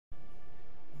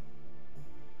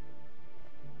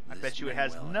Bet you it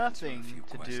has nothing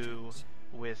to do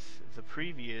with the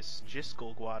previous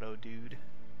Jiskel Guado dude.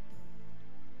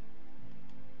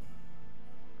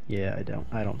 Yeah,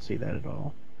 I don't see that at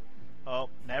all. Oh,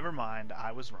 never mind.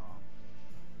 I was wrong.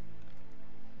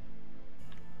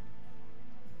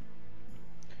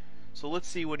 So let's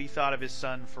see what he thought of his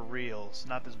son for real. It's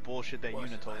not this bullshit that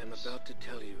Yuna told us. What I am about to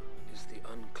tell you is the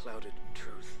unclouded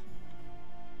truth.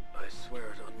 I swear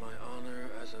it on my honor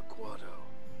as a Guado.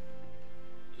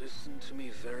 Listen to me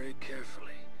very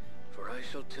carefully, for I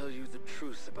shall tell you the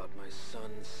truth about my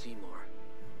son Seymour.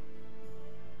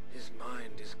 His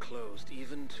mind is closed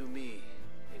even to me,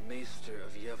 a maester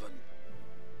of Yevon.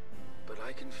 But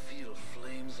I can feel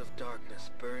flames of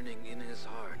darkness burning in his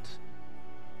heart.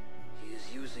 He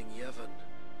is using Yevon,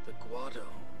 the Guado,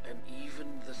 and even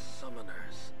the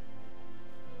summoners.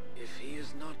 If he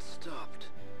is not stopped,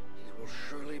 he will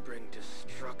surely bring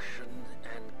destruction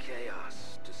and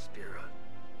chaos to Spira.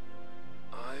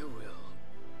 I will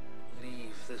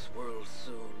leave this world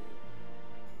soon,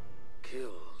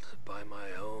 killed by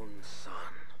my own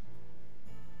son.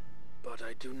 But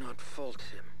I do not fault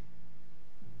him,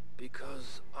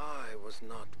 because I was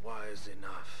not wise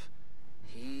enough.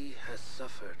 He has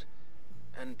suffered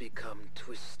and become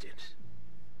twisted.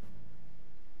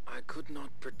 I could not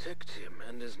protect him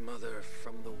and his mother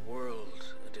from the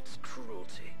world and its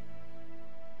cruelty.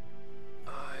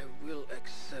 I will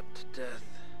accept death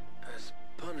as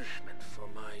punishment for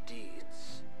my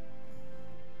deeds.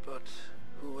 But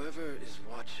whoever is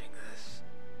watching this,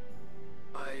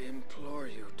 I implore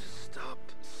you to stop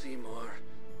Seymour.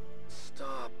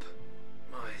 Stop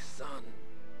my son.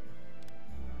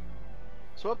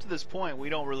 So up to this point, we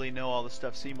don't really know all the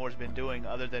stuff Seymour's been doing,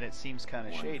 other than it seems kind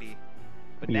of shady.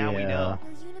 But now we know.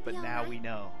 But now we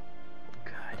know.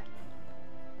 God.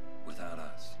 Without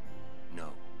us, no.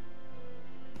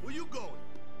 Where you going?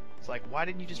 It's like, why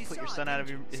didn't you just put your son out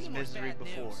of his misery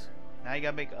before? Now you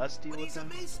gotta make us deal with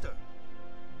him?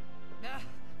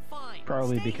 Fine.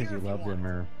 Probably because you loved him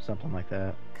or something like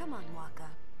that. Come on, Waka.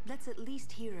 Let's at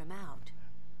least hear him out.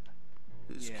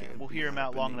 Yeah, we'll hear him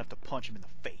out long enough to punch him in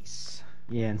the face.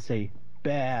 Yeah, and say,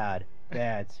 bad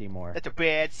Seymour. That's a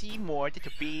bad Seymour. That's a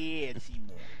bad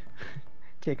Seymour.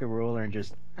 Take a ruler and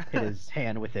just hit his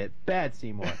hand with it. Bad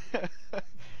Seymour.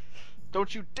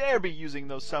 Don't you dare be using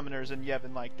those summoners in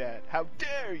Yevon like that. How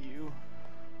dare you?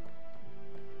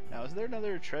 Now, is there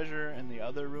another treasure in the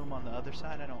other room on the other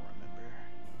side? I don't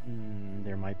remember.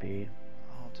 There might be.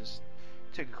 I'll just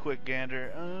take a quick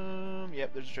gander.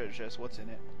 Yep, there's a treasure chest. What's in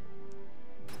it?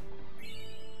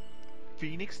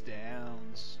 Phoenix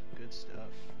Downs. Good stuff.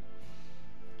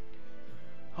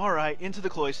 Alright, into the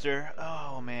cloister.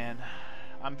 Oh, man.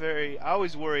 I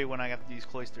always worry when I got these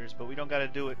cloisters, but we don't gotta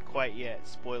do it quite yet.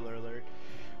 Spoiler alert.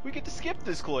 We get to skip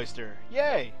this cloister.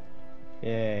 Yay!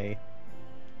 Yay.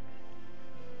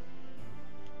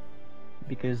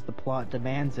 Because the plot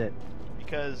demands it.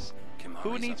 Because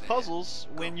who needs puzzles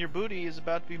when your booty is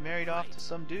about to be married off to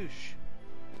some douche?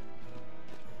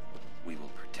 We will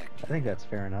protect you. I think that's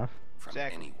fair enough. From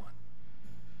anyone.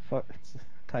 Fuck.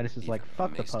 Titus is like,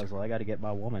 fuck the puzzle, I gotta get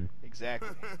my woman. Exactly.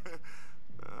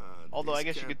 Although I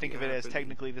guess you could think of it as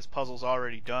technically this puzzle's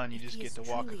already done, you just get to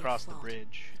walk across the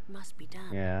bridge. It must be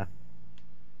done. Yeah.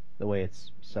 The way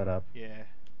it's set up. Yeah,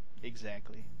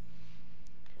 exactly.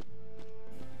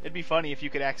 It'd be funny if you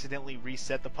could accidentally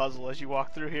reset the puzzle as you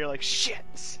walk through here, like,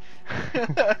 shit!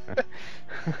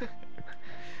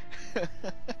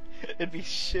 It'd be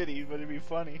shitty, but it'd be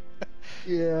funny.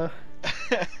 Yeah.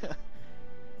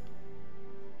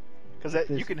 Because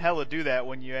you can hella do that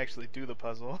when you actually do the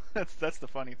puzzle. That's the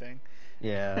funny thing.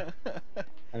 Yeah.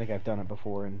 I think I've done it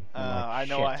before, and I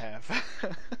know I have.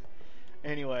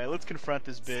 Anyway, let's confront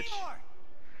this bitch. Seymour!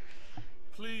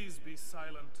 Please be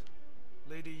silent.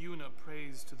 Lady Yuna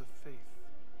prays to the faith.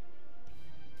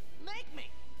 Make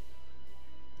me.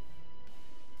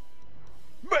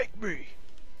 Make me!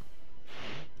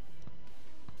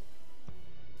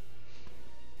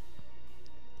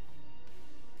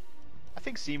 I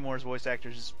think Seymour's voice actor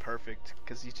is just perfect,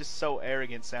 because he's just so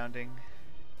arrogant sounding.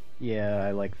 Yeah,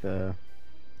 I like the...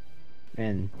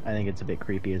 And I think it's a bit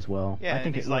creepy as well. Yeah, I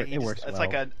think it works well. It's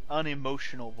like an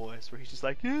unemotional voice, where he's just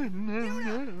like... But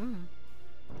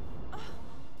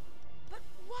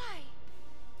why?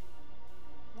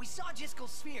 We saw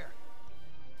Jiskel's sphere.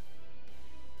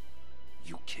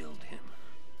 You killed him.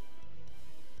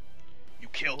 You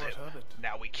killed him.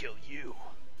 Now we kill you.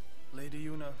 Lady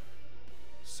Yuna,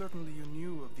 certainly you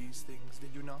knew of these things,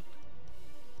 did you not?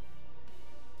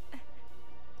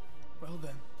 Well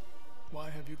then, why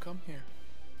have you come here?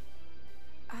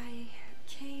 I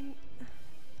came...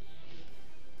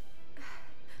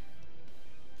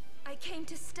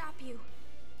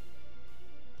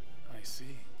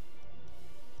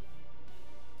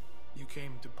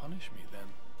 came to punish me then.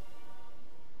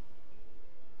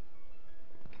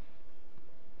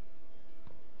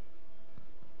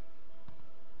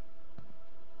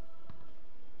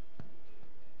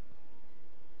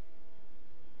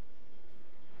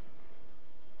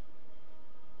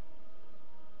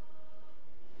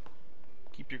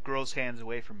 Keep your gross hands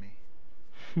away from me.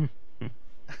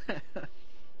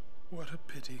 What a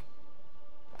pity.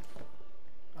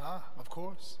 Ah, of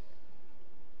course.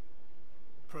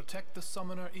 Protect the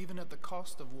summoner even at the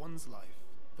cost of one's life.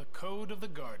 The code of the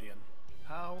Guardian.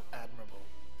 How admirable.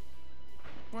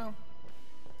 Well,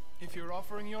 if you're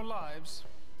offering your lives,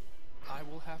 I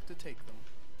will have to take them.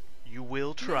 You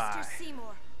will try. Mr.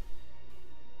 Seymour,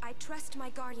 I trust my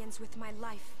guardians with my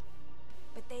life,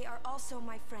 but they are also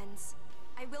my friends.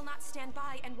 I will not stand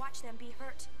by and watch them be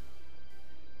hurt.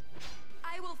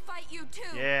 I will fight you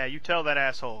too. Yeah, you tell that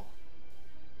asshole.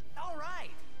 All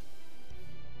right.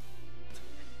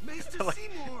 Maester Like,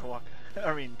 Seymour!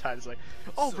 I mean, Titus like,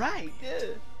 oh right,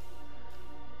 yeah.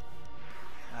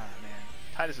 Ah man,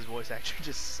 Titus's voice actually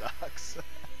just sucks.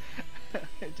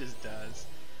 It just does.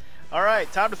 All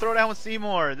right, time to throw down with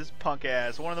Seymour. This punk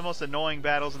ass, one of the most annoying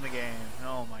battles in the game.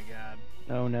 Oh my god.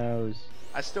 Oh noes.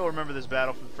 I still remember this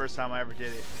battle from the first time I ever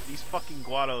did it. These fucking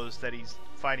Guados that he's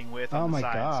fighting with on Oh the my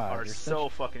sides God, are they're so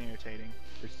fucking irritating.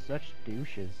 They're such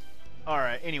douches.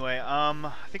 Alright, anyway, I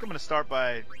think I'm going to start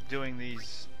by doing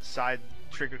these side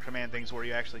trigger command things where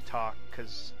you actually talk,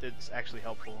 because it's actually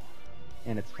helpful.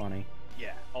 And it's funny.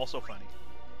 Yeah, also funny.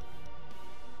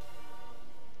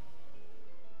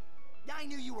 I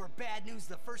knew you were bad news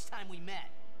the first time we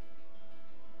met.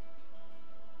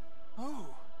 Oh,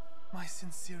 my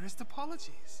sincerest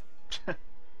apologies.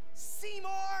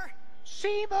 Seymour!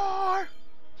 Seymour!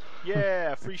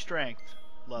 Yeah, free strength.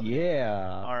 Love it.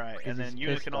 Yeah. Alright, 'cause and then he's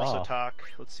Yuna pissed can also off. talk.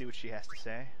 Let's see what she has to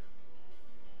say.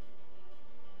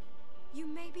 You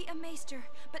may be a maester,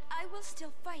 but I will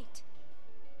still fight.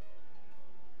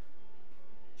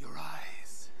 Your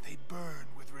eyes, they burn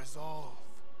with resolve.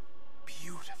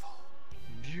 Beautiful.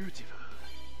 Beautiful.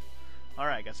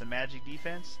 Alright, got some magic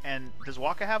defense. And does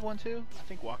Waka have one too? I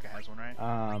think Waka has one,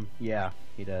 right? Yeah,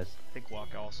 he does. I think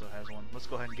Waka also has one. Let's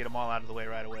go ahead and get them all out of the way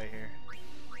right away here.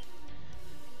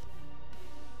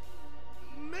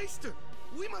 Maester,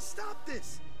 we must stop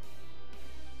this!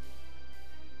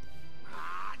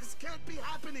 This can't be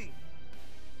happening!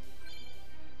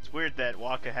 It's weird that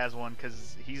Waka has one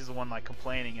because he's the one like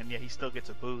complaining and yet he still gets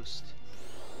a boost.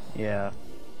 Yeah.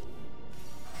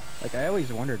 Like, I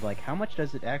always wondered, like, how much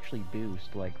does it actually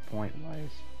boost, like, point-wise?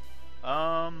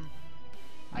 I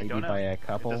Maybe don't know. by a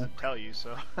couple? It doesn't tell you,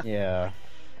 so. Yeah.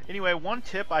 Anyway, one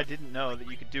tip I didn't know that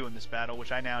you could do in this battle,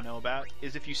 which I now know about,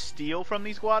 is if you steal from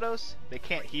these Guados, they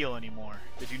can't heal anymore.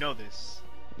 Did you know this?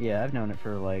 Yeah, I've known it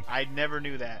for, like... I never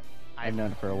knew that. I've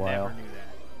known it for a while. Never knew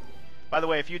that. By the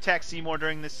way, if you attack Seymour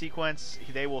during this sequence,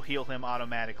 they will heal him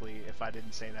automatically, if I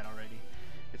didn't say that already.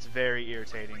 It's very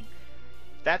irritating.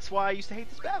 That's why I used to hate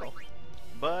this battle.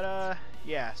 But,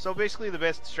 yeah. So basically the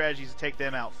best strategy is to take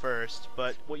them out first,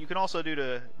 but what you can also do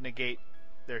to negate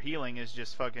their healing is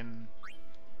just fucking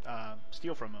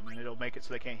steal from them, and it'll make it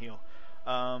so they can't heal.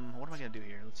 What am I gonna do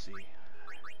here? Let's see.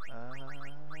 I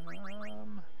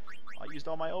used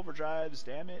all my overdrives,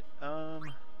 damn it.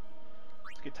 Let's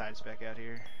get Titus back out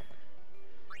here.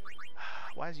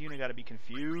 Why has Yuna gotta be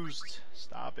confused?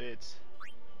 Stop it.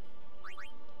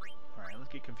 Alright,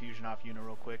 let's get confusion off Yuna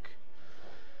real quick.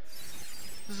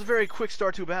 This is a very quick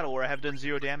start to a battle where I have done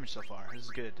 0 damage so far. This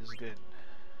is good, this is good.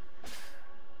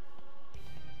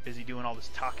 Busy doing all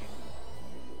this talking.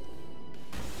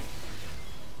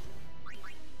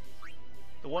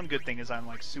 The one good thing is I'm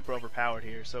like super overpowered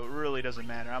here, so it really doesn't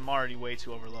matter. I'm already way too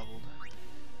overleveled.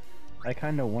 I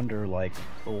kind of wonder, like,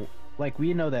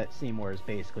 we know that Seymour is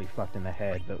basically fucked in the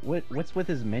head, but what's with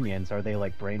his minions? Are they,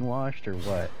 like, brainwashed, or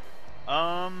what?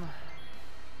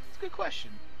 It's a good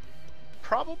question.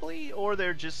 Probably, or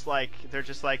they're just like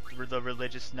the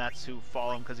religious nuts who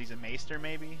follow him because he's a maester,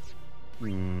 maybe.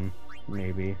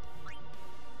 Maybe.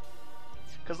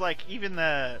 Because like even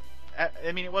I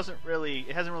mean, it hasn't really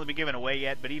been given away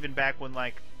yet, but even back when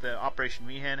like the Operation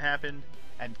Mihan happened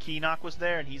and Keenock was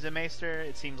there and he's a maester,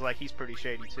 it seems like he's pretty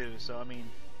shady too. So I mean,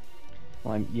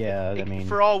 well, yeah, I mean,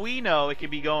 for all we know, it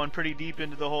could be going pretty deep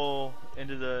into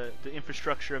the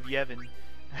infrastructure of Yevon.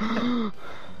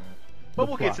 But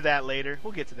we'll get to that later.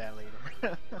 We'll get to that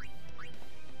later.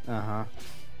 Uh-huh.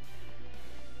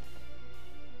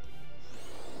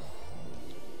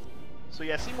 So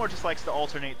yeah, Seymour just likes to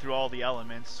alternate through all the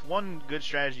elements. One good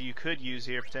strategy you could use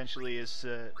here potentially is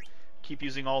to keep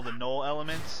using all the null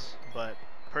elements, but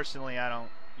personally I don't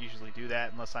usually do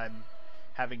that unless I'm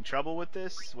having trouble with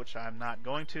this, which I'm not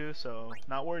going to, so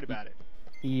not worried about it.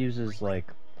 He uses like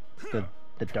the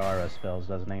Dara spells,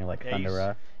 doesn't he? Like Yeah,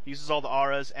 Thundera. he uses all the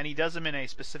auras, and he does them in a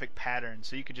specific pattern,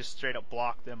 so you could just straight up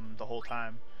block them the whole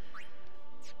time.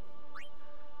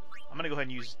 I'm gonna go ahead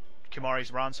and use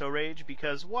Kimari's Ronso Rage,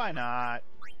 because why not?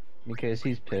 Because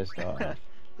he's pissed off.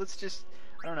 Let's just...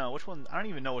 I don't know, which one... I don't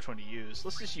even know which one to use.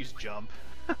 Let's just use Jump.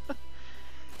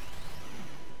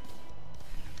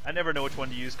 I never know which one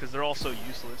to use, because they're all so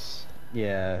useless.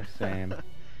 Yeah, same.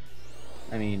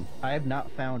 I mean, I have not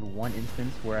found one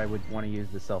instance where I would want to use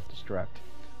the self-destruct.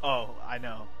 Oh, I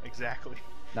know. Exactly.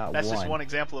 Not That's one. just one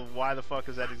example of why the fuck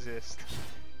does that exist.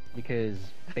 Because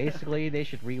basically they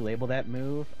should relabel that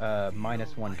move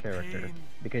 -1 character,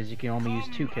 because you can only use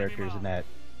 2 characters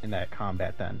in that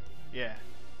combat then. Yeah.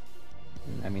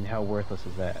 I mean, how worthless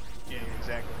is that? Yeah,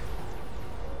 exactly.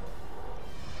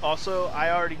 Also,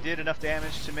 I already did enough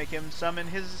damage to make him summon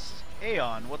his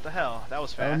Aeon. What the hell? That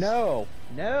was fast. Oh no!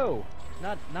 No!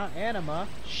 Not Anima.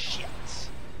 Shit.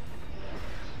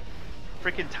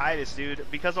 Freaking Titus, dude.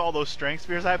 Because of all those strength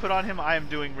spears I put on him, I am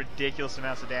doing ridiculous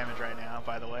amounts of damage right now,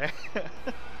 by the way.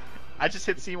 I just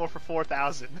hit Seymour for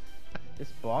 4,000.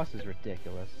 This boss is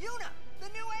ridiculous. Yuna, the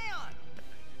new Aeon!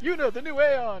 Yuna, the new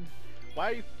Aeon! Why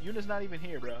are you... Yuna's not even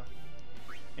here, bro.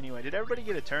 Anyway, did everybody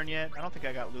get a turn yet? I don't think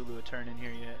I got Lulu a turn in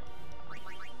here yet.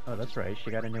 Oh, that's right.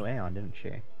 She got a new Aeon, didn't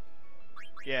she?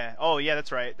 Yeah. Oh, yeah,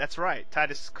 that's right. That's right.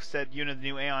 Titus said Yuna the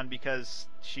new Aeon because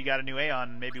she got a new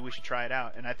Aeon. Maybe we should try it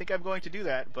out. And I think I'm going to do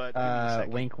that, but give me a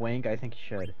second. Wink wink, I think you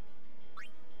should.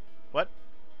 What?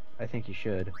 I think you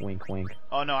should. Wink wink.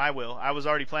 Oh, no, I will. I was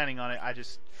already planning on it. I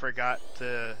just forgot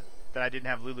that I didn't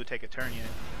have Lulu take a turn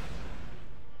yet.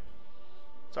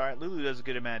 It's alright. Lulu does a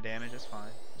good amount of damage. That's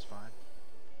fine. That's fine.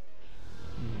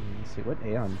 Let's see, what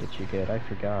Aeon did you get? I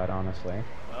forgot, honestly.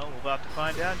 Well, we're about to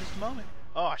find out in just a moment.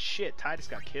 Oh, shit. Titus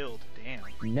got killed. Damn.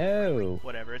 No!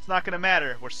 Whatever. It's not going to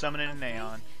matter. We're summoning an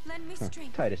Aeon. Lend me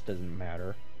strength. Titus doesn't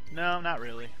matter. No, not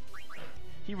really.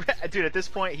 Dude, at this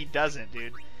point, he doesn't,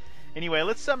 dude. Anyway,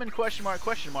 let's summon question mark,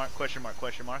 question mark, question mark,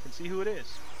 question mark, and see who it is.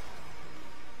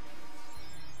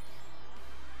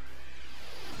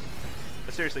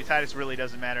 But seriously, Titus really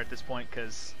doesn't matter at this point,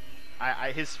 because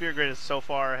his sphere grid is so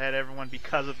far ahead of everyone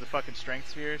because of the fucking strength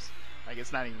spheres. Like,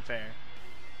 it's not even fair.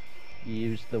 You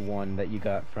used the one that you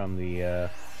got from the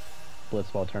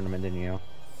Blitzball tournament, didn't you?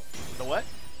 The what?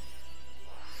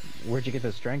 Where'd you get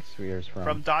the strength spheres from?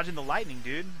 From dodging the lightning,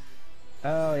 dude.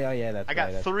 Oh, yeah, that's I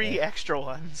right. got 3 extra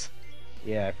ones.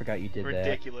 Yeah, I forgot you did that.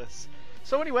 Ridiculous.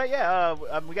 So anyway, yeah,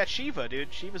 we got Shiva,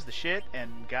 dude. Shiva's the shit,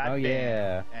 and goddamn. Oh,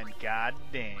 yeah. And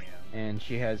goddamn. And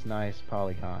she has nice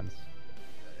polygons.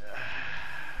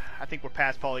 I think we're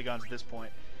past polygons at this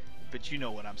point, but you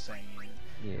know what I'm saying.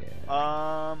 Yeah.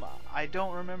 I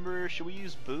don't remember. Should we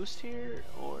use boost here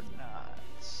or not?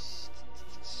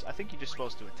 I think you're just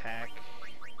supposed to attack,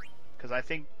 because I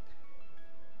think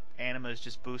Anima is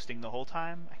just boosting the whole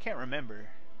time. I can't remember.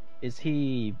 Is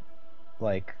he,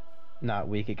 like, not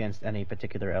weak against any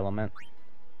particular element?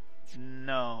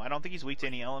 No, I don't think he's weak to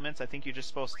any elements. I think you're just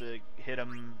supposed to hit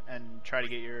him and try to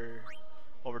get your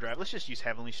overdrive. Let's just use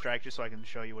Heavenly Strike just so I can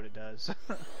show you what it does.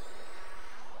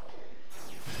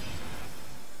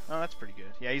 Oh, that's pretty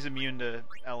good. Yeah, he's immune to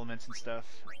elements and stuff.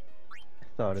 I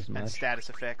thought as And much. status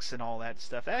effects and all that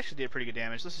stuff. That actually did pretty good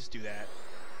damage. Let's just do that.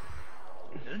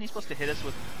 Isn't he supposed to hit us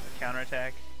with a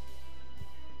counterattack?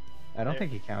 I don't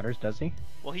think he counters, does he?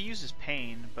 Well, he uses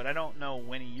pain, but I don't know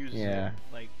when he uses it.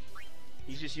 Like,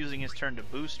 he's just using his turn to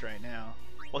boost right now.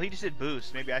 Well, he just did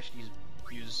boost. Maybe I should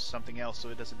use something else so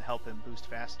it doesn't help him boost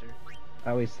faster.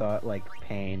 I always thought, like,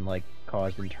 pain, like,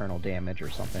 caused internal damage or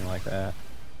something like that.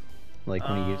 Like,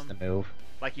 when he used the move.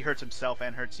 Like he hurts himself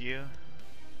and hurts you?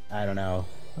 I don't know.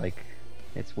 Like,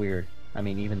 it's weird. I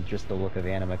mean, even just the look of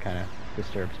Anima kind of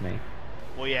disturbs me.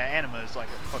 Well, yeah, Anima is like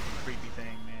a fucking creepy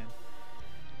thing, man.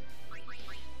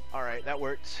 Alright, that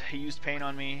worked. He used pain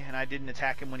on me, and I didn't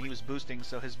attack him when he was boosting,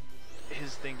 so his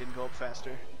thing didn't go up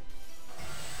faster.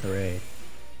 Hooray.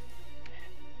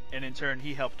 And in turn,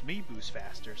 he helped me boost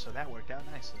faster, so that worked out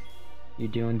nicely. You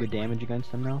doing good damage against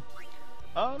him now?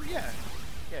 Yeah.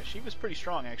 Yeah, she was pretty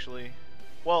strong, actually.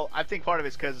 Well, I think part of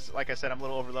it's because, like I said, I'm a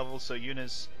little over-leveled, so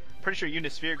pretty sure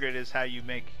Yuna's Sphere Grid is how you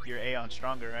make your Aeon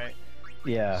stronger, right?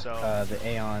 Yeah, so, the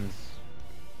Aeon's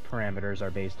parameters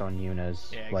are based on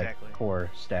Yuna's, like, core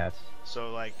stats.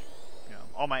 So, like, you know,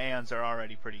 all my Aeons are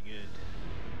already pretty good.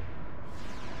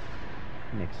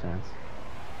 Makes sense.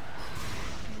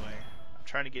 Anyway, I'm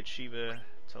trying to get Shiva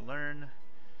to learn.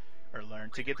 or learn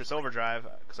to get this overdrive,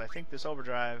 because I think this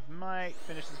overdrive might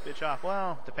finish this bitch off.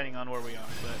 Well, depending on where we are,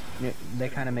 but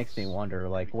That kind of makes me wonder,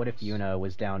 like, what if Yuna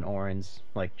was down Orin's,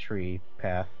 like, tree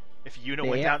path? if Yuna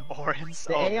went down Orin's,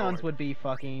 The oh, Aeons Lord. would be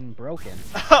fucking broken.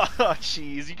 Oh,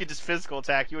 jeez, you could just physical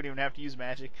attack. You wouldn't even have to use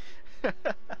magic. I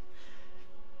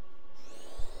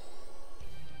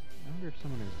wonder if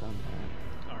someone has done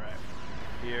that. Alright.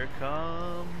 Here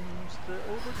comes the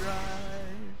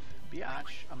overdrive.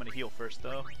 Biatch. I'm gonna heal first,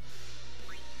 though.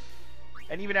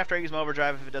 And even after I use my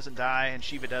overdrive, if it doesn't die, and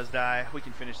Shiva does die, we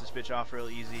can finish this bitch off real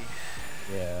easy.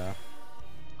 Yeah.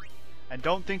 And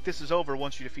don't think this is over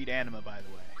once you defeat Anima, by the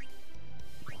way.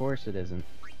 Of course it isn't.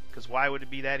 Because why would it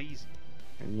be that easy?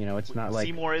 And, you know, it's not like...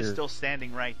 Seymour is still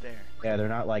standing right there. Yeah, they're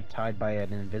not, like, tied by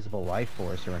an invisible life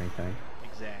force or anything.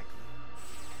 Exactly.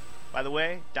 By the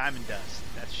way, Diamond Dust.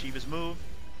 That's Shiva's move.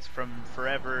 It's from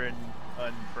forever and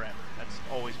forever. That's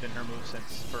always been her move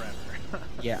since forever.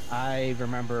 Yeah, I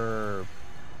remember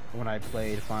when I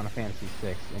played Final Fantasy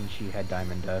VI and she had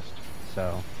Diamond Dust,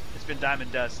 so... It's been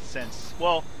Diamond Dust since...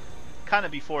 Well, kind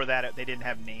of before that, they didn't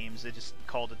have names. They just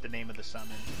called it the name of the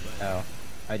summon. But... Oh,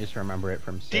 I just remember it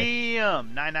from 6.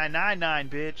 Damn! 9999,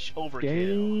 bitch! Overkill.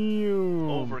 Damn!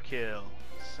 Overkill.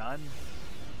 Son.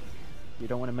 You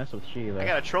don't want to mess with Shiva. I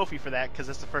got a trophy for that, because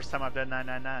that's the first time I've done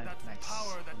 999. That Nice.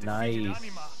 power that defeated Nice.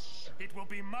 Anima, it will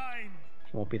be mine.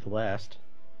 Won't be the last.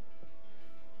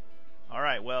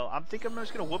 Alright, well, I'm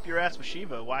just gonna whoop your ass with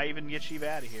Shiva. Why even get Shiva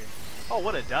out of here? Oh,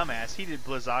 what a dumbass. He did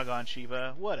Blizzaga on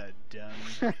Shiva. What a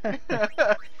dummy.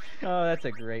 Oh, that's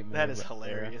a great move. That is right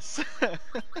hilarious.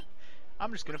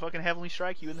 I'm just gonna fucking heavily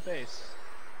strike you in the face.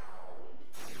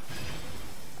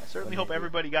 I certainly hope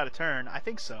everybody got a turn. I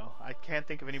think so. I can't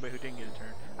think of anybody who didn't get a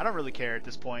turn. I don't really care at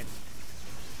this point.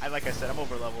 Like I said, I'm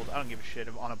over leveled. I don't give a shit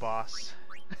on a boss.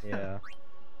 Yeah.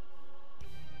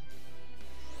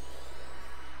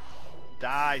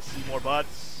 Die, Seymour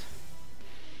butts.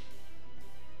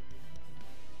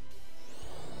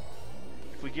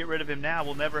 If we get rid of him now,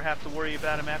 we'll never have to worry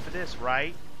about him after this,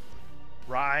 right?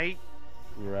 Right?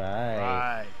 Right.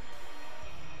 Right.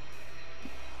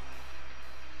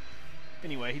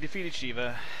 Anyway, he defeated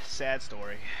Shiva. Sad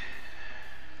story.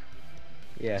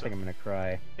 Yeah, I think I'm gonna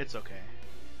cry. It's okay.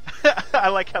 I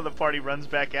like how the party runs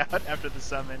back out after the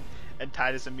summon, and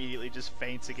Titus immediately just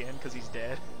faints again because he's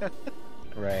dead.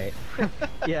 Right.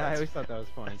 Yeah, I always thought that was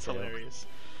funny. That's too. hilarious.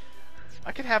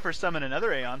 I could have her summon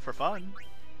another Aeon for fun.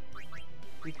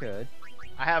 We could.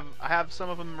 I have some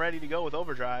of them ready to go with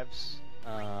overdrives.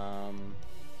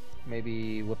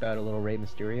 Maybe whip out a little Rey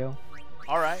Mysterio.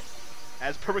 All right.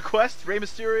 As per request, Rey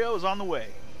Mysterio is on the way.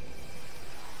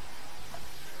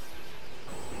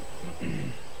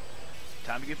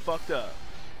 Time to get fucked up.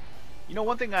 You know,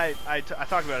 one thing I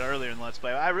talked about earlier in Let's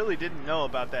Play, I really didn't know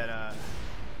about that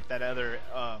that other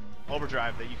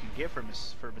overdrive that you can get for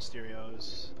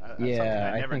Mysterios.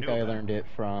 Yeah, I think I about. learned it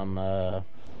from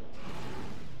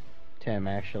Tim,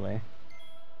 actually.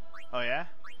 Oh yeah?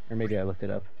 Or maybe I looked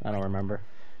it up. I don't remember.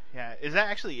 Yeah, is that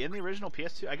actually in the original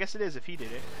PS2? I guess it is if he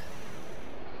did it.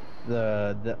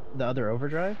 The other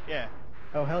overdrive? Yeah.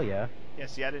 Oh, hell yeah. Yeah,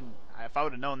 see, I didn't... If I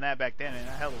would have known that back then, I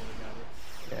hell would have got it.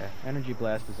 Yeah, Energy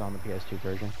Blast is on the PS2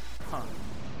 version. Huh.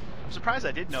 I'm surprised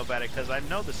I did know about it, because I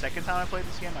know the second time I played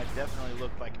this game, I definitely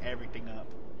looked like everything up.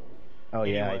 Oh,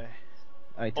 Anyway,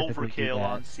 yeah. I typically do overkill that.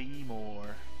 on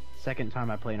Seymour. Second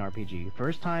time I play an RPG.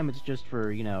 First time it's just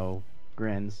for, you know,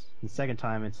 grins. The second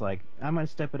time it's like, I'm gonna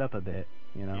step it up a bit,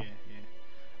 you know? Yeah,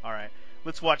 yeah. Alright,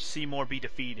 let's watch Seymour be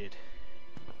defeated.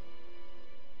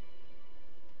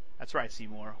 That's right,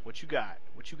 Seymour. What you got?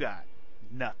 What you got?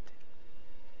 Nothing.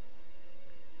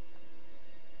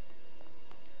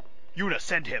 Yuna,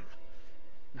 send him!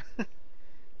 Yuna,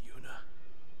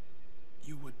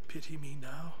 you would pity me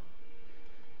now?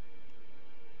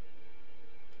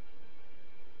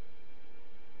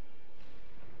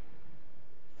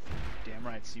 Damn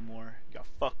right, Seymour. You got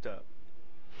fucked up.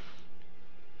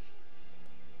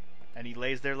 And he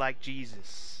lays there like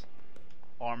Jesus.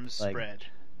 Arms Like spread.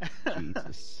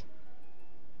 Jesus.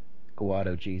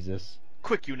 Guado Jesus.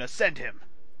 Quick, Yuna, send him!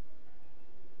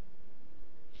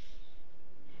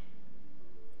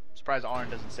 Surprised Arn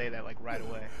doesn't say that like right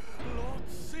away. Lord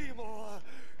Seymour!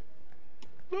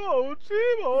 No,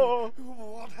 Seymour!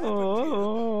 What happened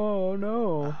Oh,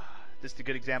 no. This is a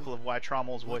good example of why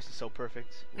Trommel's voice is so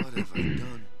perfect. What have I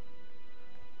done?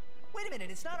 Wait a minute,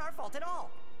 it's not our fault at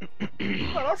all.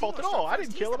 Not our fault at all. I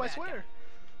didn't He's kill the him, I bad swear.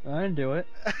 I didn't do it.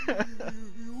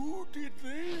 You did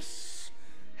this?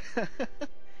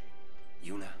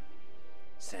 Yuna,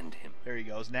 send him. There he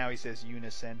goes. Now he says,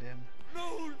 Yuna, send him.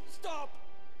 No, stop!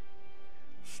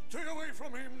 Stay away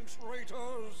from him,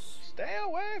 traitors! Stay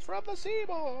away from the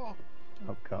Seymour!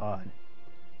 Oh god.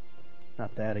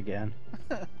 Not that again.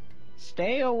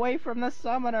 Stay away from the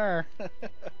summoner!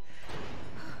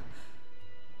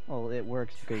 Well, it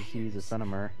works because he's a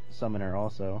summoner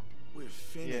also. We're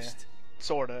finished. Yeah,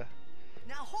 sorta.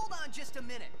 Now hold on just a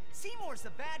minute. Seymour's the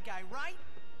bad guy, right?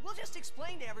 We'll just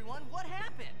explain to everyone what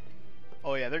happened.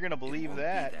 Oh yeah, they're gonna believe won't be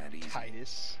that, that easy.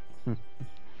 Titus.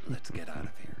 Let's get out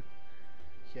of here.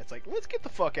 Yeah, it's like, let's get the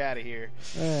fuck out of here.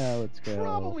 Yeah, let's go.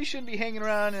 Probably shouldn't be hanging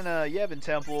around in a Yevon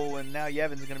temple when now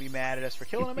Yevon's gonna be mad at us for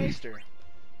killing a maester.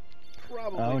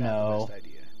 Probably Oh, not no. the best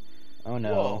idea. Oh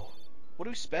no. Whoa. What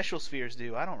do special spheres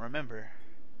do? I don't remember.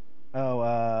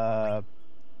 Oh,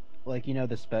 like, you know,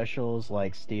 the specials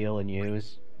like steal and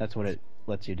use? That's what it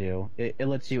lets you do. It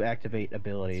lets you activate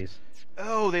abilities.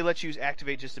 Oh, they let you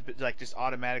activate just just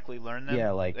automatically learn them?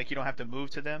 Yeah, like you don't have to move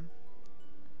to them?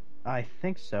 I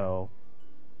think so.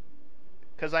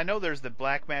 Because I know there's the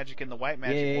black magic and the white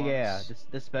magic ones. Yeah.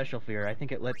 This special fear, I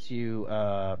think it lets you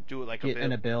Do it like get a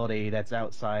an ability that's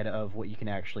outside of what you can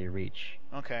actually reach.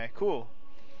 Okay, cool.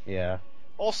 Yeah.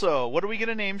 Also, what are we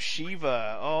gonna name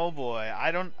Shiva? Oh boy,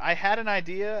 I had an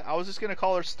idea. I was just gonna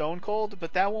call her Stone Cold,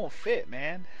 but that won't fit,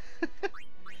 man.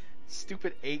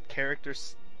 Stupid 8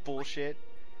 characters bullshit.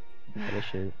 Yeah,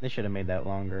 they should have made that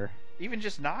longer. Even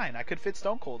just 9, I could fit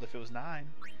Stone Cold if it was 9.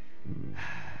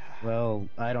 Well,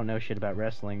 I don't know shit about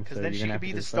wrestling, Because so then you're she gonna could have be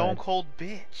to the Stone decide. Cold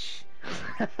bitch.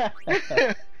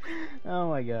 Oh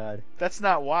my god. That's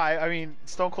not why. I mean,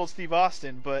 Stone Cold Steve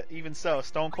Austin, but even so,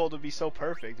 Stone Cold would be so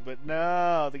perfect. But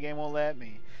no, the game won't let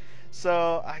me.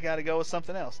 So I gotta go with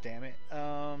something else. Damn it.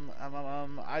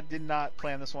 I did not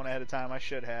plan this one ahead of time. I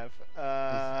should have.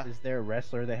 Is there a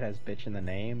wrestler that has bitch in the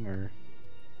name, or?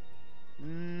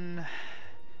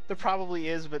 There probably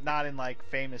is, but not in like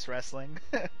famous wrestling.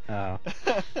 Oh.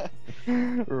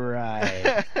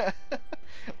 Right.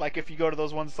 Like if you go to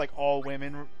those ones, it's like all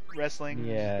women wrestling.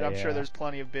 Yeah, I'm sure yeah. there's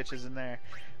plenty of bitches in there.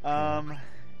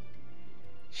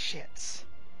 Shit.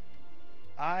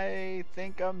 I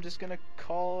think I'm just gonna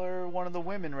call her one of the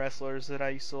women wrestlers that I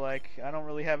used to like. I don't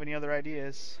really have any other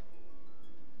ideas.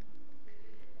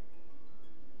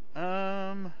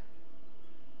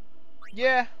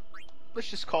 Yeah. Let's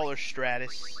just call her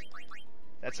Stratus.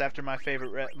 That's after my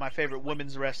favorite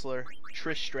women's wrestler,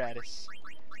 Trish Stratus.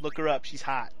 Look her up, she's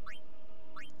hot.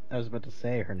 I was about to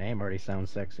say, her name already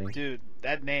sounds sexy. Dude,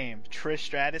 that name, Trish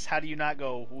Stratus, how do you not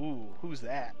go, ooh, who's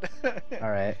that?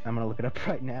 Alright, I'm gonna look it up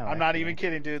right now. I'm not even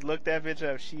kidding, dude. Look that bitch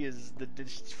up. She is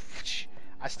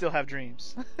I still have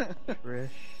dreams. Trish.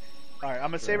 Alright, I'm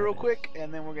gonna save it real quick,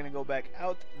 and then we're gonna go back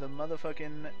out the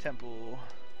motherfucking temple.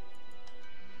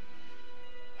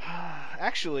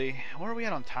 Actually, where are we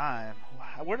at on time?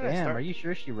 Where did I Damn, start? are you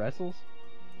sure she wrestles?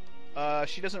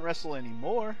 She doesn't wrestle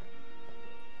anymore.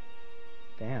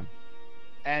 Damn.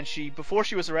 And before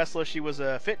she was a wrestler, she was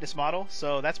a fitness model,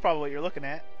 so that's probably what you're looking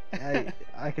at.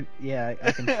 I can see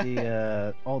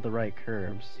all the right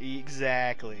curves.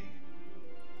 Exactly.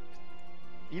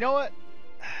 You know what?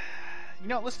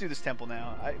 Let's do this temple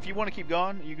now. If you want to keep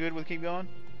going, you good with keep going?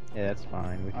 Yeah, that's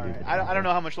fine. We can do Alright. the I don't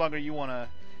know how much longer you want to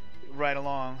ride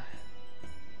along.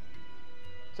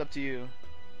 It's up to you.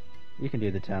 You can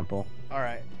do the temple.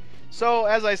 Alright. So,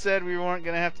 as I said, we weren't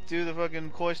going to have to do the fucking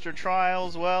cloister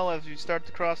trials. Well, as we start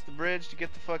to cross the bridge to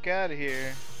get the fuck out of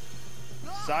here.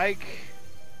 Psych.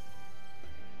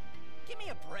 Give me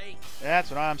a break. That's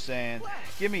what I'm saying.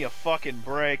 Give me a fucking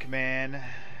break, man.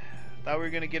 Thought we were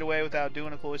going to get away without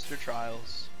doing a cloister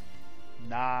trials.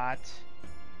 Not.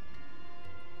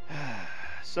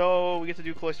 So, we get to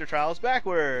do cloister trials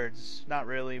backwards. Not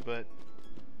really, but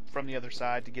from the other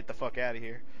side to get the fuck out of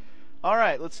here.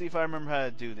 Alright, let's see if I remember how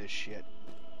to do this shit.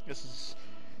 This is...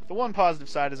 The one positive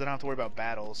side is I don't have to worry about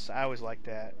battles. I always like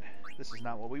that. This is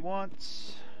not what we want.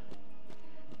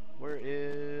 Where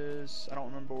is... I don't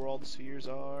remember where all the spheres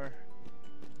are.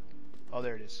 Oh,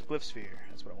 there it is. Glyph sphere.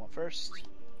 That's what I want first.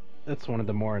 That's one of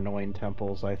the more annoying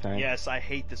temples, I think. Yes, I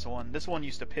hate this one. This one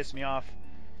used to piss me off.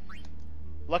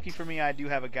 Lucky for me, I do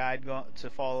have a guide to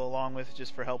follow along with,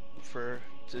 just for help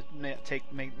to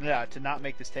not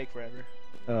make this take forever.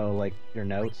 Oh, like your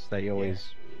notes that you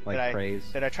always praise.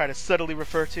 That I try to subtly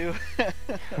refer to.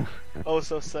 Oh,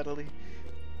 so subtly.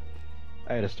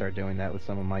 I had to start doing that with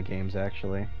some of my games,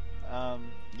 actually.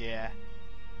 Yeah.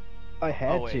 I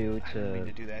had I didn't mean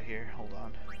to do that here. Hold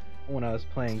on. When I was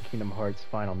playing Kingdom Hearts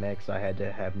Final Mix, I had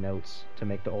to have notes to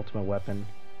make the ultimate weapon.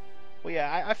 Well,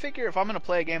 yeah, I figure if I'm going to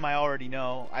play a game I already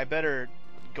know, I better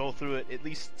go through it at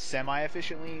least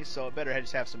semi-efficiently, so I better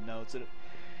just have some notes.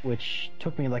 Which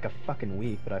took me like a fucking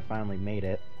week, but I finally made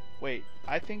it. Wait,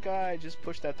 I think I just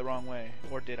pushed that the wrong way.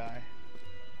 Or did I?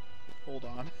 Hold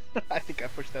on. I think I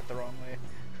pushed that the wrong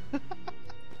way.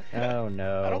 Oh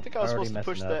no. I don't think I was already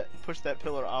supposed to messing up. push that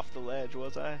pillar off the ledge,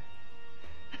 was I?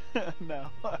 No,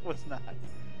 I was not.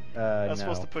 I was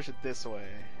supposed to push it this way.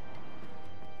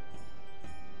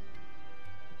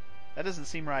 That doesn't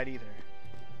seem right either.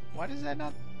 Why does that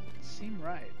not seem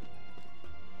right?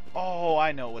 Oh,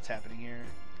 I know what's happening here.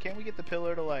 Can't we get the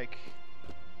pillar to like...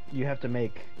 You have to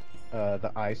make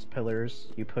the ice pillars.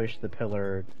 You push the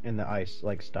pillar and the ice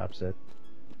like stops it.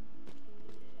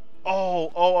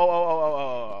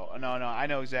 Oh, no, I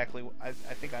know exactly. I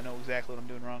think I know exactly what I'm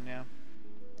doing wrong now.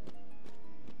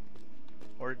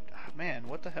 Or, man,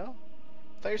 what the hell?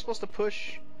 I thought you were supposed to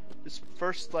push this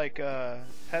first, like,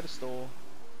 pedestal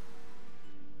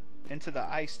into the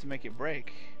ice to make it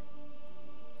break.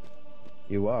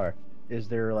 You are. Is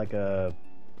there like a...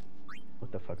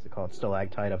 What the fuck's it called?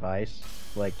 Stalactite of ice?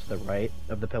 Like to the right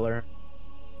of the pillar?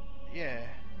 Yeah.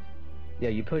 Yeah,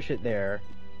 you push it there,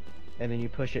 and then you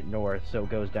push it north so it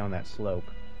goes down that slope.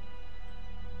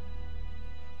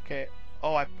 Okay.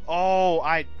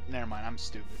 Never mind, I'm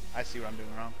stupid. I see what I'm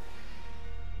doing wrong.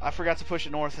 I forgot to push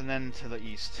it north and then to the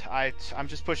east. I'm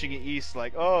just pushing it east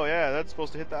like, oh yeah, that's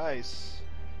supposed to hit the ice.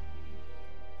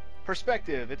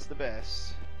 Perspective, it's the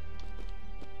best.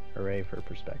 Hooray for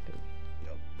perspective.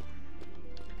 Yep.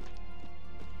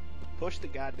 Push the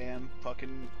goddamn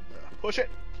fucking... push it!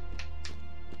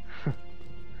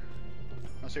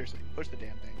 No, seriously, push the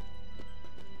damn thing.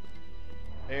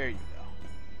 There you go.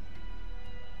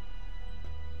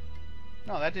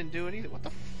 No, that didn't do it either. What the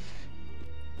f...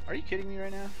 Are you kidding me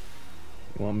right now?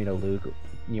 You want me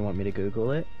to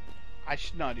Google it?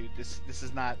 No, dude. This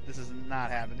is not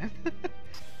happening.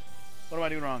 What am I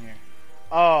doing wrong here?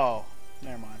 Oh,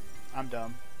 never mind. I'm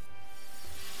dumb.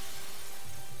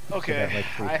 Okay, Like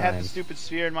 3 I have the times. stupid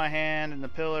sphere in my hand and the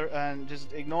pillar, and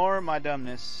just ignore my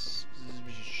dumbness.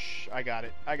 I got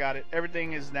it.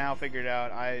 Everything is now figured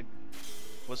out. I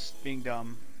was being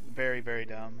dumb. Very, very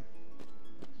dumb.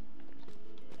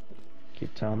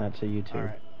 Keep telling that to YouTube.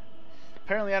 Alright.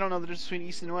 Apparently I don't know the difference between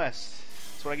east and west.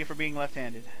 That's what I get for being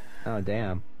left-handed. Oh,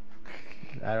 damn.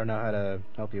 I don't know how to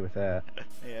help you with that.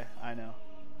 Yeah, I know.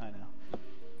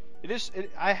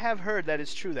 I have heard that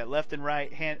it's true that left and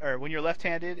right hand, or when you're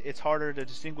left-handed, it's harder to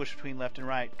distinguish between left and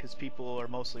right because people are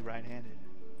mostly right-handed.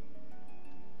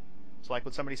 So like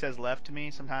when somebody says left to me,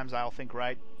 sometimes I'll think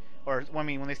right, or when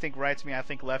they think right to me, I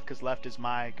think left because left is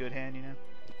my good hand, you know?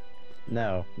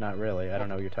 No, not really. I don't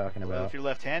know what you're talking Well, about. if you're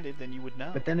left-handed, then you would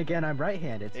know. But then again, I'm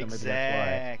right-handed, so maybe that's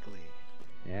Exactly.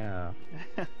 why. Yeah.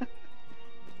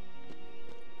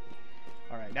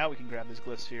 Alright, now we can grab this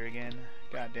glyph sphere again.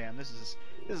 God damn, this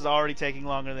is already taking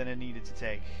longer than it needed to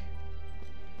take.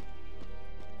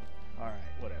 Alright,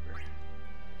 whatever.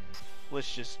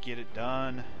 Let's just get it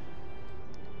done.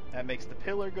 That makes the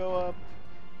pillar go up,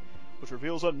 which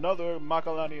reveals another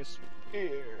Macalania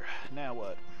sphere. Now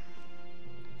what?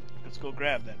 Let's go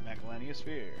grab that Macalania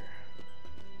sphere.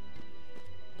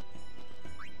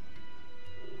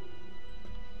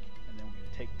 And then we're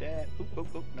gonna take that.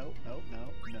 Oop, no. Gonna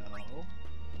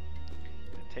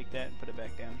take that and put it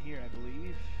back down here, I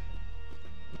believe.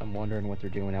 I'm wondering what they're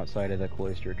doing outside of the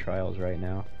cloister trials right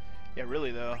now. Yeah,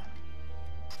 really though.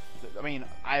 I mean,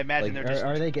 I imagine Like, they're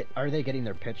just. are they getting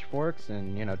their pitchforks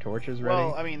and torches ready?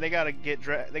 Well, I mean, they gotta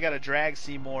drag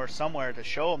Seymour somewhere to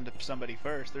show them to somebody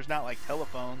first. There's not like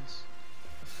telephones.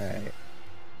 Alright.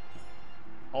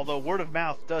 Although word of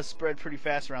mouth does spread pretty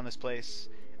fast around this place.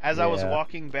 As I was Yeah.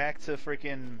 walking back to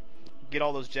freaking get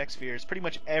all those Jex spheres, pretty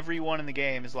much everyone in the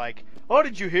game is like, "Oh,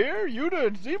 did you hear? Yuta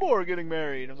and Seymour are getting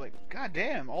married." I was like, "God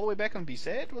damn! All the way back on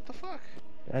Besaid? What the fuck?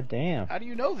 God damn. How do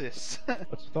you know this?"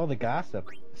 What's with all the gossip?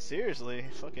 Seriously,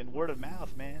 fucking word of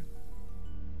mouth, man.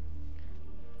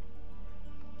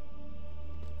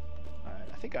 Alright,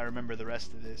 I think I remember the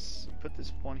rest of this. You put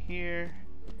this one here,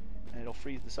 and it'll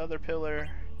freeze this other pillar.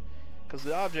 Because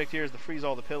the object here is to freeze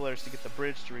all the pillars to get the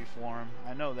bridge to reform.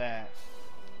 I know that.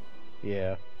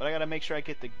 Yeah. But I gotta make sure I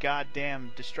get the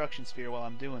goddamn destruction sphere while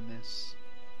I'm doing this.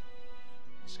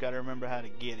 Just gotta remember how to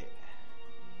get it.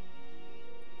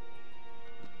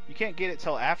 You can't get it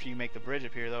till after you make the bridge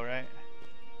appear though, right?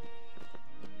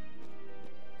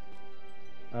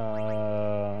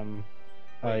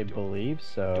 I believe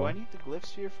so. Do I need the glyph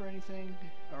sphere for anything?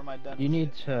 Or am I done You with need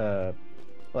it? to,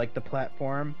 like the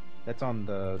platform that's on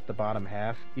the bottom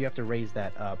half, you have to raise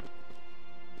that up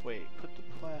Wait, put the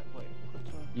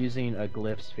using a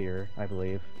glyph sphere, I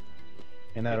believe.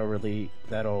 And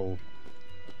that'll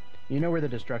you know where the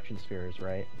destruction sphere is,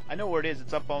 right? I know where it is.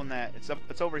 It's up on that.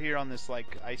 It's over here on this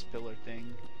like ice pillar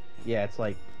thing. Yeah, it's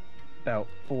like about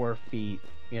 4 feet,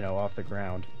 off the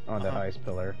ground on that ice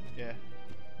pillar. Yeah.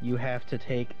 you have to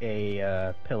take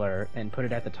a pillar and put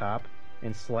it at the top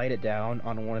and slide it down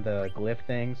on one of the glyph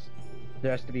things.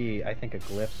 There has to be, I think, a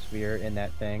glyph sphere in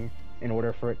that thing in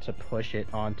order for it to push it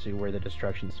onto where the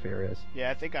destruction sphere is. Yeah,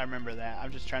 I think I remember that.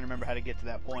 I'm just trying to remember how to get to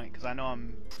that point, because I know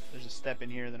there's a step in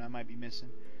here that I might be missing.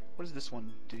 What does this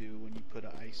one do when you put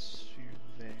an ice sphere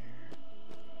there?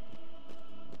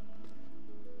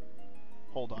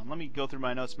 Hold on, let me go through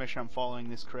my notes, make sure I'm following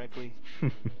this correctly.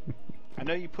 I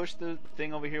know you push the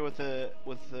thing over here with the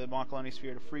Makalani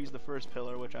sphere to freeze the first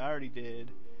pillar, which I already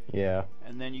did. Yeah.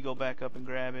 And then you go back up and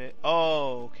grab it.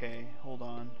 Oh, okay. Hold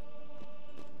on.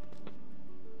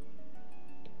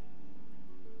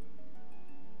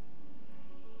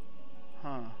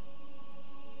 Huh.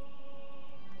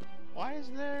 Why is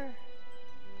there...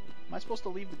 Am I supposed to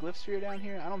leave the glyph sphere down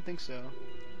here? I don't think so.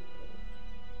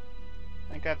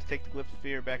 I think I have to take the glyph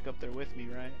sphere back up there with me,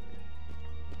 right?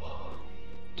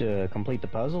 To complete the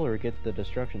puzzle or get the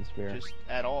destruction sphere? Just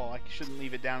at all. I shouldn't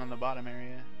leave it down in the bottom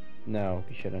area. No,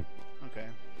 you shouldn't. Okay.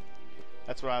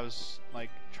 That's what I was, like,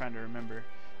 trying to remember.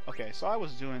 Okay, so I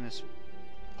was doing this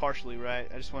partially right.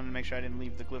 I just wanted to make sure I didn't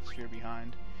leave the glyph sphere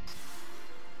behind.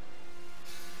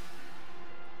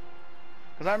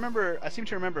 Because I seem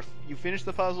to remember, you finish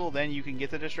the puzzle, then you can get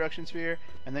the destruction sphere,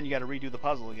 and then you gotta redo the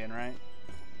puzzle again, right?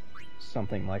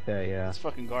 Something like that, yeah. It's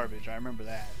fucking garbage, I remember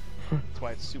that. That's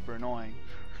why it's super annoying.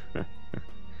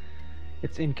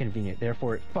 It's inconvenient,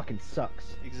 therefore it fucking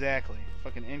sucks. Exactly.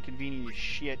 Fucking inconvenient as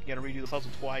shit. You gotta redo the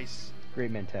puzzle twice. Great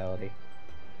mentality.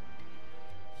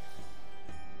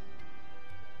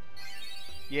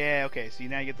 Yeah, okay, so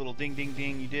now you get the little ding ding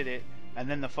ding, you did it, and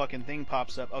then the fucking thing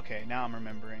pops up. Okay, now I'm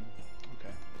remembering.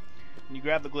 Okay. And you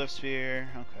grab the glyph sphere.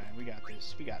 Okay, we got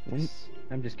this. We got this.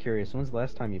 I'm just curious, when's the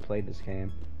last time you played this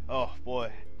game? Oh,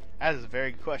 boy. That is a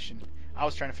very good question. I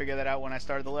was trying to figure that out when I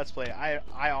started the Let's Play.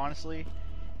 I honestly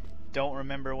don't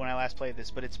remember when I last played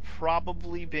this, but it's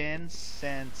probably been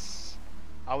since,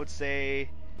 I would say,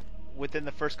 within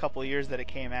the first couple of years that it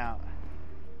came out.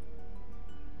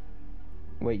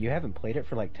 Wait, you haven't played it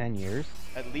for like 10 years?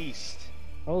 At least.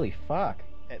 Holy fuck.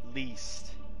 At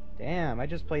least. Damn, I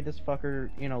just played this fucker,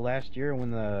 you know, last year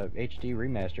when the HD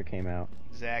remaster came out.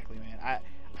 Exactly, man.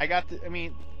 I got the, I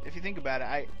mean, if you think about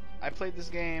it, I played this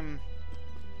game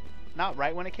not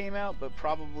right when it came out, but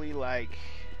probably like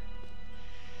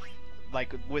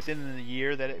within the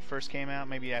year that it first came out,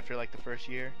 maybe after like the first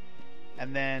year.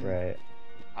 And then right.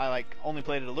 I like only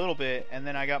played it a little bit, and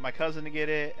then I got my cousin to get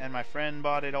it, and my friend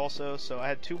bought it also, so I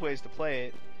had two ways to play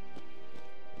it.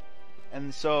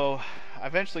 And so I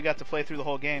eventually got to play through the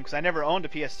whole game, because I never owned a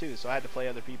PS2, so I had to play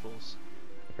other people's.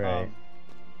 Right.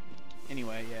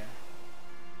 Anyway, yeah.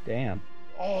 Damn.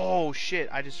 Oh shit,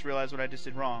 I just realized what I just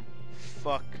did wrong.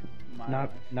 Fuck my life.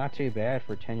 Not too bad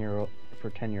for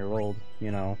 10-year-old,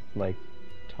 you know, like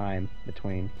time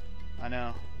between. I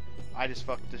know. I just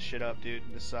fucked this shit up, dude.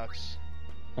 This sucks.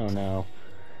 Oh no.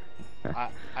 I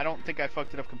don't think I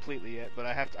fucked it up completely yet, but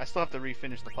I still have to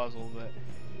refinish the puzzle, but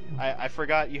I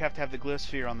forgot you have to have the glyph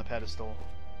sphere on the pedestal.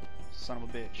 Son of a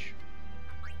bitch.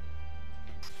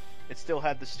 It still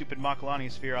had the stupid Makalani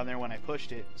sphere on there when I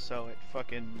pushed it, so it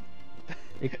fucking...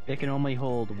 it can only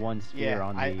hold one sphere yeah,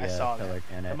 on the I saw pillar, that.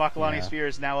 can it? The Makalani Yeah. sphere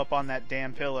is now up on that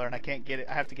damn pillar, and I can't get it.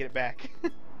 I have to get it back.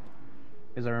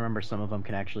 Because I remember some of them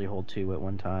can actually hold two at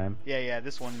one time. Yeah,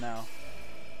 this one now.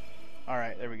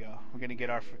 Alright, there we go. We're gonna get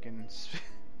our freaking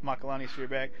Makalani sphere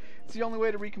back. It's the only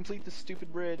way to recomplete this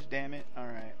stupid bridge, damn it.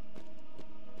 Alright.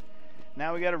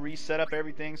 Now we gotta reset up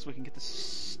everything so we can get the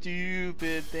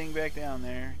stupid thing back down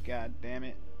there. God damn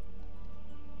it.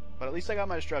 But at least I got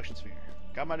my destruction sphere.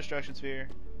 Got my destruction sphere.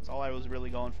 That's all I was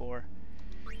really going for.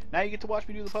 Now you get to watch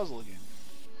me do the puzzle again.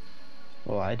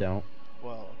 Well, I don't.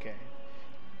 Well, okay.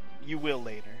 You will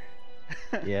later.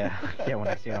 Yeah, when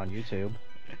I see it on YouTube.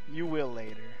 You will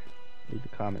later. Leave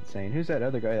a comment saying, "Who's that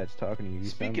other guy that's talking to you? You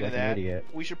Speaking sound of like that, an idiot."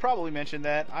 we should probably mention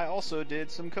that I also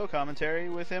did some co-commentary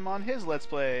with him on his Let's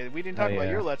Play. We didn't talk about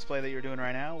yeah. your Let's Play that you're doing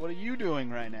right now. What are you doing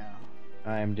right now?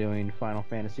 I am doing Final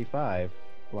Fantasy V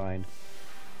blind.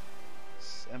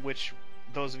 And which,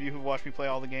 those of you who watch me play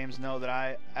all the games know that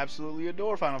I absolutely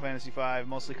adore Final Fantasy V,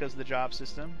 mostly because of the job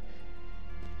system.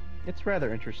 It's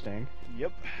rather interesting.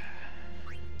 Yep.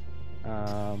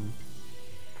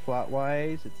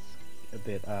 Plot-wise, it's a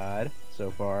bit odd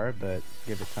so far, but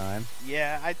give it time.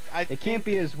 Yeah, It can't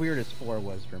be as weird as 4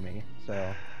 was for me,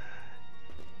 so...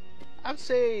 I would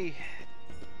say...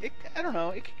 I don't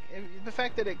know. The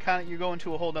fact that you're going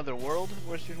to a whole other world,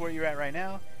 which is where you're at right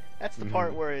now, that's the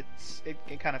part where it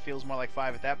kind of feels more like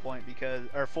 5 at that point,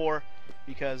 or 4,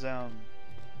 because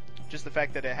just the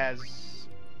fact that it has,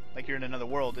 like, you're in another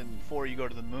world. In 4 you go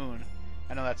to the moon,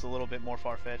 I know that's a little bit more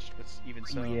far-fetched, but even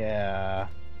so. Yeah.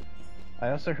 I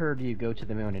also heard you go to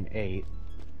the moon in 8.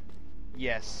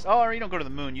 Yes. Oh, or you don't go to the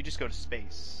moon, you just go to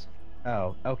space.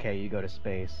 Oh, okay, you go to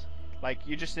space. Like,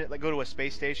 you just like go to a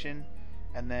space station,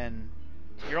 and then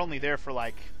you're only there for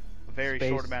like a very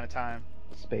short amount of time.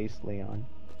 Space Leon.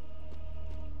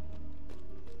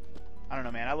 I don't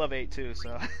know, man. I love 8 too,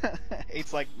 so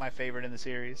 8's like my favorite in the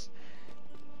series.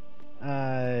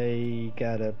 I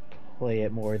gotta play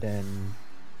it more than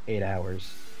 8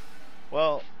 hours.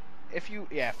 Well,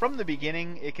 from the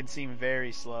beginning, it can seem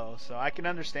very slow, so I can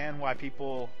understand why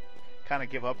people kind of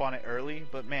give up on it early,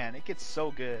 but man, it gets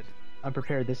so good. I'm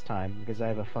prepared this time because I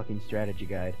have a fucking strategy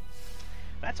guide.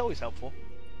 That's always helpful.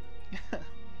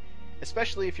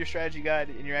 Especially if your strategy guide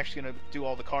and you're actually going to do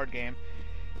all the card game,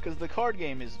 because the card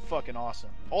game is fucking awesome.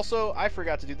 Also, I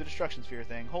forgot to do the destruction sphere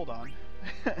thing. Hold on.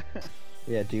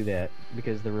 Yeah, do that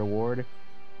because the reward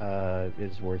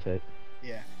is worth it.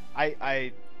 Yeah.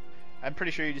 I'm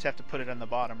pretty sure you just have to put it on the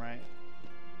bottom, right?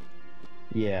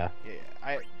 Yeah.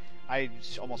 Yeah. I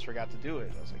just almost forgot to do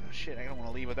it. I was like, oh shit, I don't want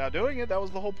to leave without doing it. That was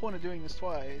the whole point of doing this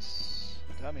twice.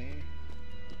 Dummy.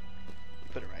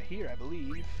 Put it right here, I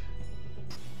believe.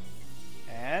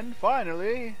 And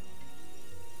finally,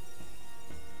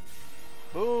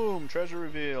 boom, treasure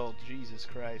revealed. Jesus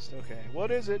Christ. Okay, what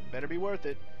is it? Better be worth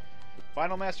it.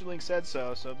 Final Master Link said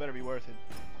so, so it better be worth it.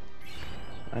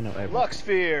 I know everything. Luck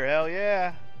Sphere, hell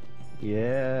yeah.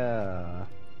 Yeah.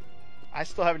 I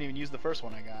still haven't even used the first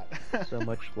one I got. So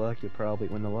much luck, you'll probably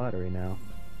win the lottery now.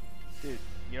 Dude,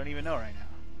 you don't even know right now.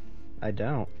 I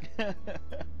don't.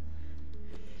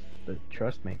 But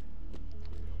trust me.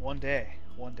 One day.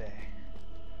 One day.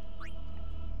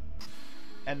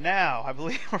 And now, I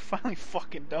believe we're finally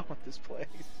fucking done with this place.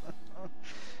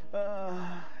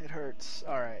 It hurts.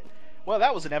 Alright. Well,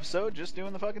 that was an episode just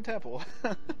doing the fucking temple.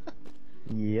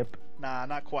 Yep. Nah,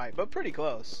 not quite, but pretty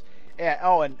close. Yeah,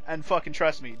 oh, and fucking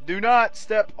trust me, do not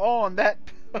step on that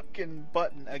fucking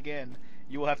button again.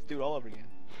 You will have to do it all over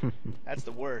again. That's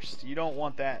the worst. You don't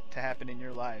want that to happen in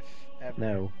your life, ever.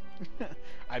 No.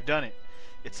 I've done it.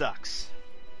 It sucks.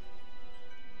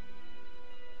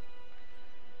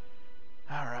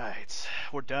 Alright,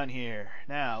 we're done here.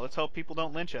 Now, let's hope people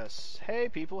don't lynch us. Hey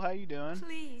people, how you doing?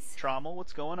 Please. Trommel,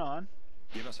 what's going on?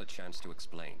 Give us a chance to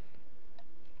explain.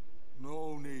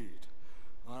 No need.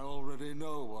 I already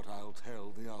know what I'll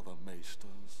tell the other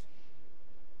maesters.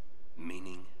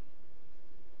 Meaning?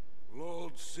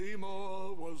 Lord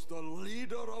Seymour was the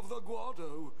leader of the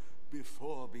Guado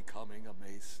before becoming a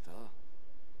maester.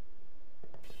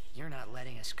 You're not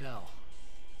letting us go.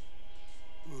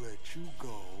 Let you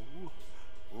go?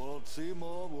 Lord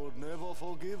Seymour would never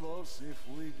forgive us if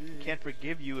we did. Can't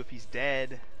forgive you if he's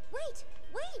dead. Wait!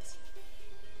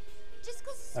 Just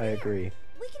go I agree.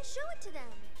 We can show it to them.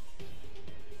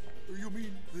 You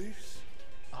mean this?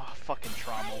 Oh, fucking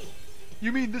Trommel.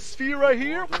 You mean this sphere right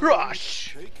here?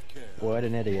 Crush! Take care. What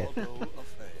an idiot. Guado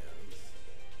affairs.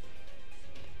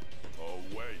 Oh,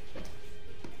 wait.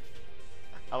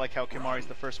 I like how Kimari's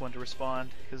the first one to respond,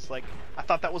 because, like, I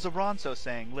thought that was a Ronso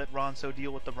saying, let Ronso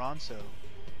deal with the Ronso.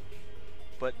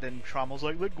 But then Trommel's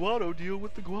like, let Guado deal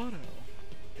with the Guado.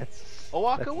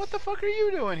 Owaka, what the fuck are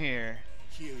you doing here?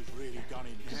 He has really done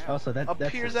it now. Also,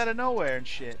 Appears out of nowhere and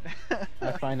shit.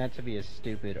 I find that to be a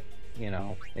stupid,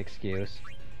 excuse.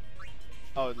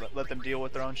 Oh, let them deal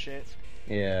with their own shit?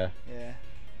 Yeah. Yeah.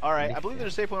 Alright, I believe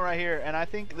there's a save point right here, and I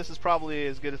think this is probably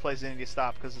as good a place as any to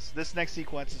stop, because this next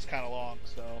sequence is kind of long,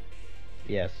 so...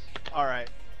 Yes. Alright.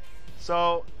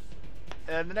 So,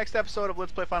 in the next episode of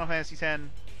Let's Play Final Fantasy X,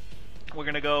 we're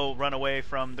gonna go run away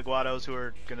from the Guados who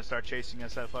are gonna start chasing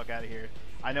us the fuck out of here.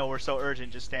 I know we're so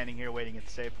urgent just standing here waiting at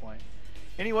the save point.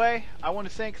 Anyway, I want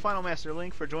to thank Final Master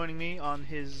Link for joining me on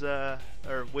his,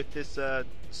 with this,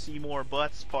 Seymour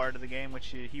Butts part of the game, which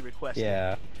he requested.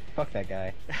 Yeah. Fuck that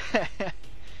guy.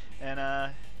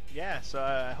 And, yeah, so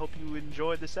I hope you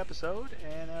enjoyed this episode,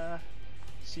 and,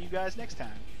 see you guys next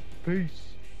time. Peace.